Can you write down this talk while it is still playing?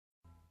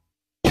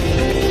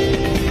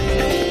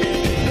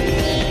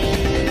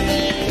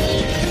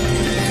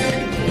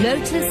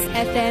Lotus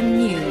FM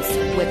News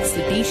with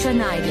Sudisha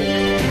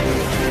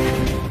Naidu.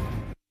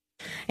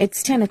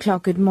 It's 10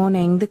 o'clock. Good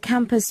morning. The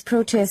campus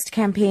protest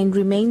campaign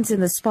remains in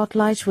the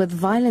spotlight with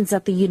violence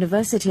at the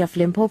University of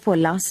Limpopo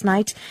last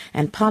night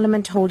and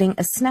Parliament holding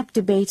a snap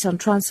debate on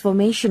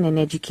transformation in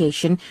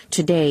education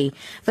today.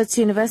 Wits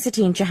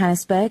University in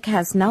Johannesburg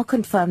has now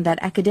confirmed that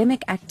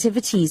academic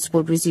activities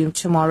will resume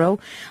tomorrow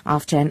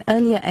after an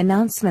earlier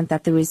announcement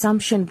that the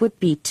resumption would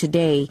be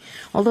today.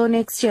 Although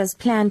next year's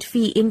planned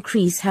fee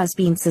increase has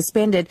been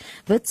suspended,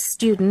 Wits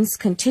students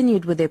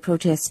continued with their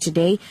protests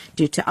today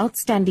due to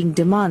outstanding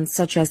demands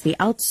such as the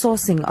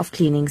outsourcing of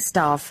cleaning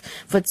staff.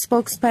 Wits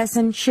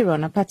spokesperson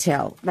Shirona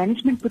Patel.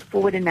 Management put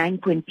forward a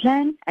 9-point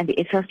plan and the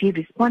SRC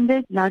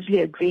responded, largely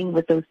agreeing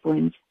with those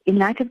points. In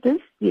light of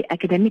this, the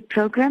academic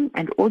program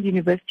and all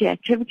university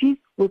activities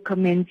will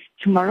commence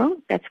tomorrow,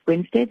 that's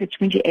Wednesday, the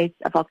 28th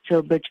of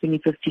October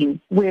 2015.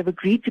 We have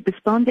agreed to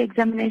postpone the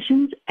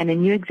examinations and a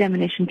new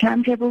examination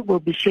timetable will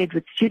be shared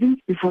with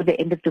students before the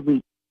end of the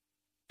week.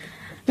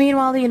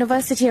 Meanwhile, the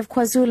University of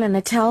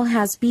KwaZulu-Natal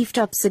has beefed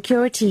up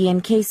security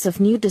in case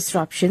of new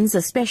disruptions,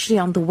 especially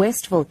on the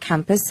Westville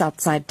campus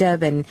outside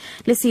Durban.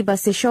 Lisiba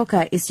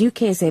Sishoka is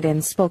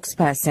UKZN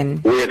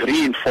spokesperson. We have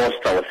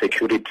reinforced our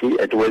security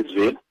at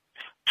Westville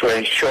to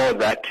ensure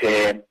that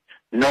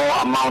no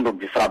amount of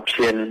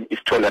disruption is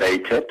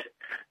tolerated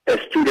as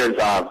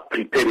students are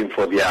preparing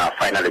for their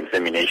final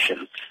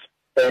examinations.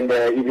 And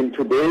even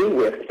today,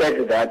 we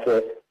expect that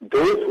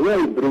those who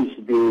will breach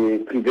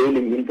the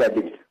prevailing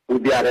interdict will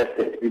be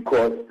arrested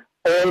because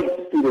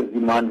all students'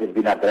 demands have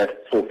been addressed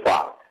so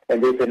far.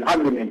 And there's an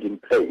agreement in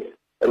place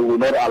that we will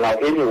not allow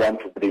anyone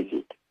to breach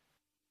it.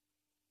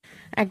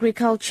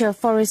 Agriculture,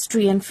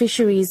 Forestry and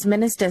Fisheries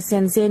Minister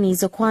Senzeni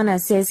Zokwana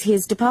says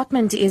his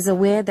department is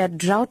aware that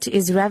drought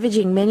is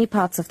ravaging many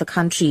parts of the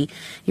country.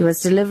 He was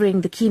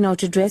delivering the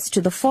keynote address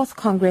to the 4th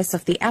Congress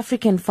of the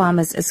African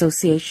Farmers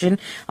Association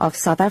of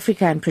South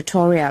Africa in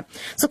Pretoria.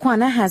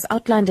 Zokwana has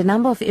outlined a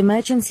number of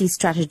emergency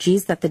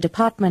strategies that the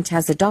department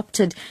has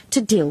adopted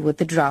to deal with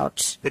the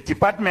drought. The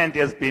department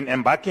has been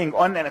embarking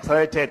on an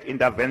accelerated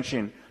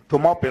intervention to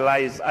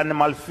mobilize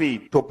animal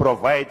feed to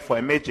provide for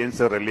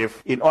emergency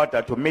relief in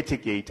order to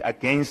mitigate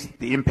against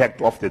the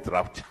impact of the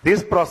drought.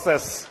 This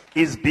process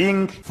is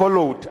being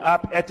followed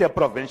up at a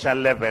provincial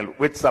level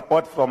with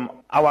support from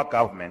our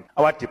government,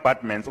 our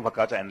departments of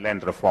agriculture and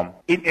land reform.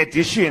 In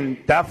addition,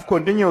 DAF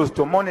continues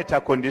to monitor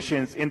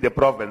conditions in the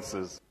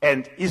provinces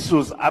and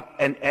issues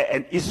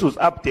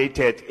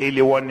updated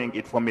early warning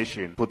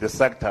information to the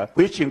sector,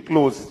 which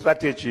includes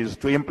strategies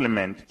to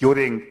implement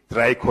during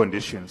dry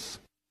conditions.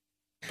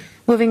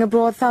 Moving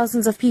abroad,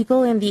 thousands of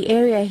people in the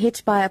area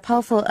hit by a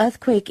powerful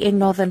earthquake in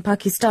northern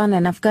Pakistan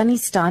and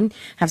Afghanistan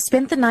have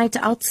spent the night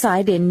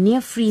outside in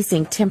near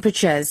freezing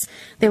temperatures.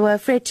 They were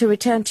afraid to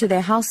return to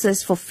their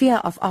houses for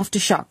fear of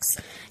aftershocks.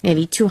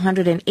 Nearly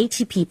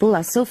 280 people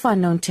are so far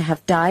known to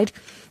have died,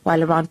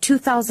 while around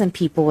 2,000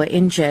 people were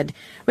injured.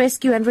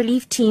 Rescue and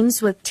relief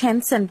teams with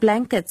tents and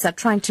blankets are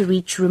trying to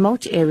reach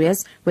remote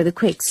areas where the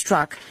quake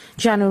struck.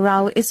 Janu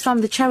Rao is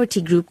from the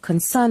charity group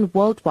Concern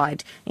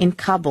Worldwide in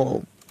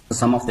Kabul.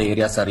 Some of the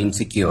areas are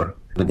insecure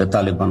with the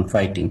Taliban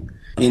fighting.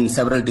 In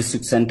several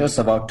district centers,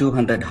 about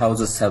 200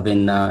 houses have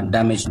been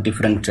damaged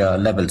different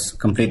levels,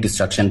 complete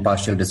destruction,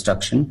 partial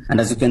destruction. And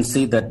as you can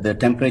see that the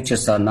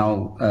temperatures are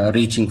now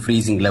reaching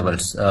freezing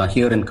levels.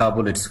 Here in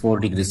Kabul, it's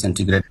 4 degrees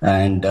centigrade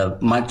and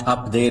much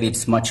up there,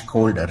 it's much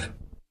colder.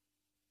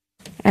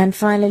 And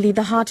finally,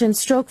 the Heart and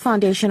Stroke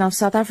Foundation of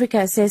South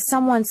Africa says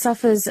someone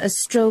suffers a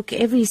stroke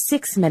every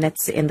 6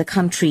 minutes in the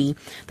country.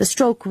 The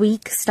Stroke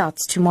Week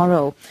starts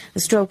tomorrow. The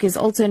stroke is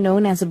also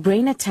known as a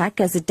brain attack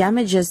as it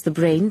damages the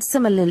brain.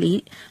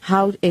 Similarly,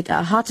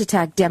 a heart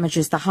attack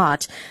damages the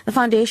heart. The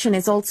foundation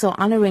is also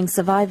honoring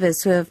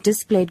survivors who have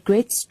displayed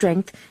great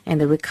strength in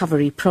the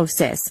recovery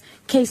process.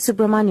 Kay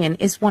Subramanian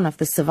is one of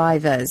the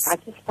survivors. I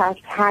just felt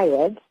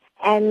tired.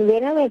 And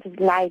when I went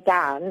to lie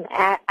down,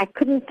 I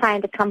couldn't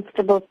find a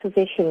comfortable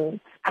position.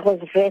 I was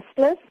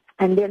restless,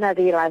 and then I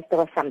realized there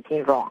was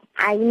something wrong.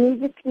 I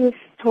immediately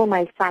told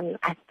my son,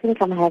 I think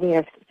I'm having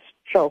a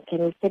stroke.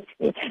 And he said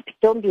to me,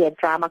 don't be a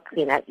drama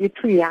queen. You're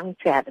too young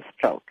to have a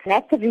stroke. And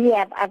at the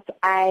rehab,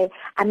 I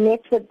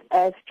met with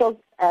stroke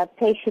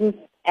patients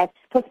at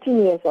 15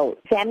 years old.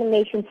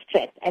 Examination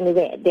stress, and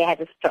they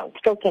had a stroke.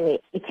 Stroke can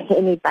hit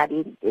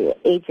anybody.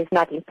 Age is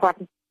not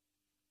important.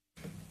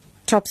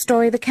 Top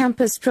story, the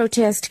campus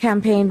protest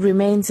campaign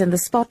remains in the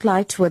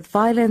spotlight with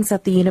violence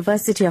at the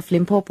University of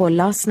Limpopo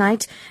last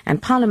night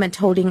and Parliament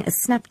holding a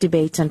snap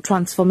debate on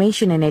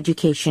transformation in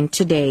education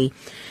today.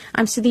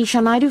 I'm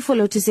Sudisha Naidu for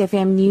Lotus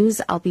FM News.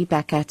 I'll be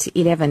back at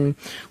 11.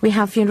 We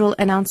have funeral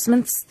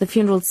announcements. The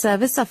funeral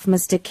service of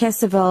Mr.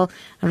 Kesavel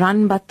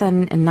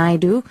Ranbatan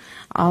Naidu,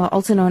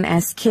 also known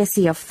as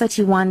Kesi of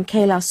 31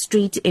 Kailash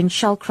Street in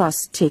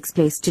Shallcross, takes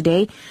place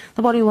today.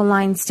 The body will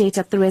lie in state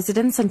at the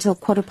residence until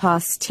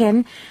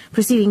 10:15,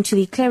 proceeding to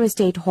the Clare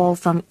Estate Hall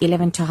from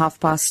 11 to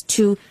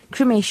 2:30,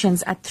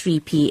 cremations at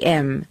 3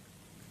 p.m.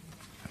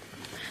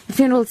 The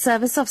funeral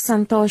service of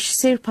Santosh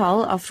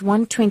Sirpal of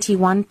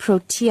 121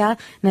 Protea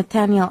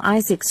Nathaniel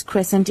Isaacs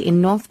Crescent in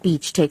North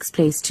Beach takes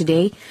place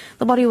today.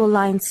 The body will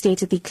lie in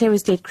state at the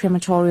Claresgate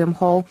Crematorium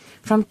Hall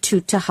from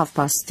 2 to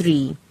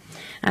 3:30.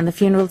 And the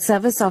funeral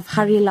service of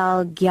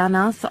Harilal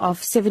Gyanath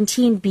of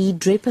 17B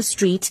Draper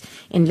Street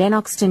in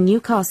Lennoxton,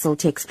 Newcastle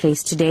takes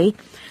place today.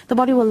 The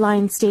body will lie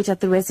in state at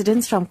the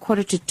residence from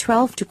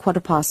 11:45 to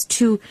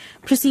 2:15,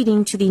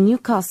 proceeding to the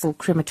Newcastle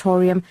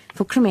Crematorium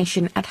for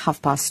cremation at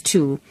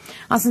 2:30.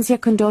 Our sincere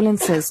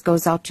condolences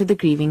goes out to the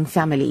grieving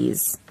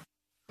families.